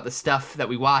emails about the stuff that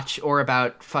we watch or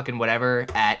about fucking whatever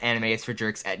at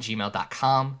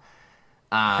animeisforjerks@gmail.com.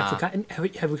 Have we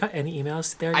got any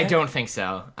emails there yet? I don't think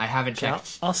so. I haven't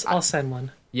checked. I'll send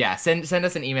one. Yeah, send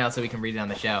us an email so we can read it on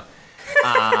the show.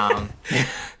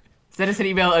 Send us an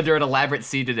email under an elaborate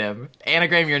pseudonym.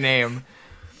 Anagram your name.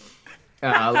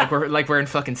 Like we're in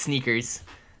fucking Sneakers.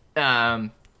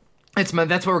 That's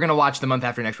what we're gonna watch the month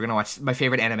after next. We're gonna watch my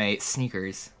favorite anime,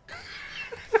 Sneakers.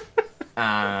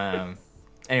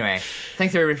 Anyway,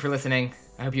 thanks everybody for listening.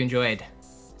 I hope you enjoyed.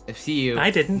 I'll see you.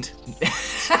 I didn't.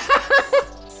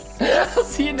 I'll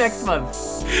see you next month.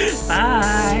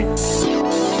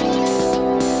 Bye.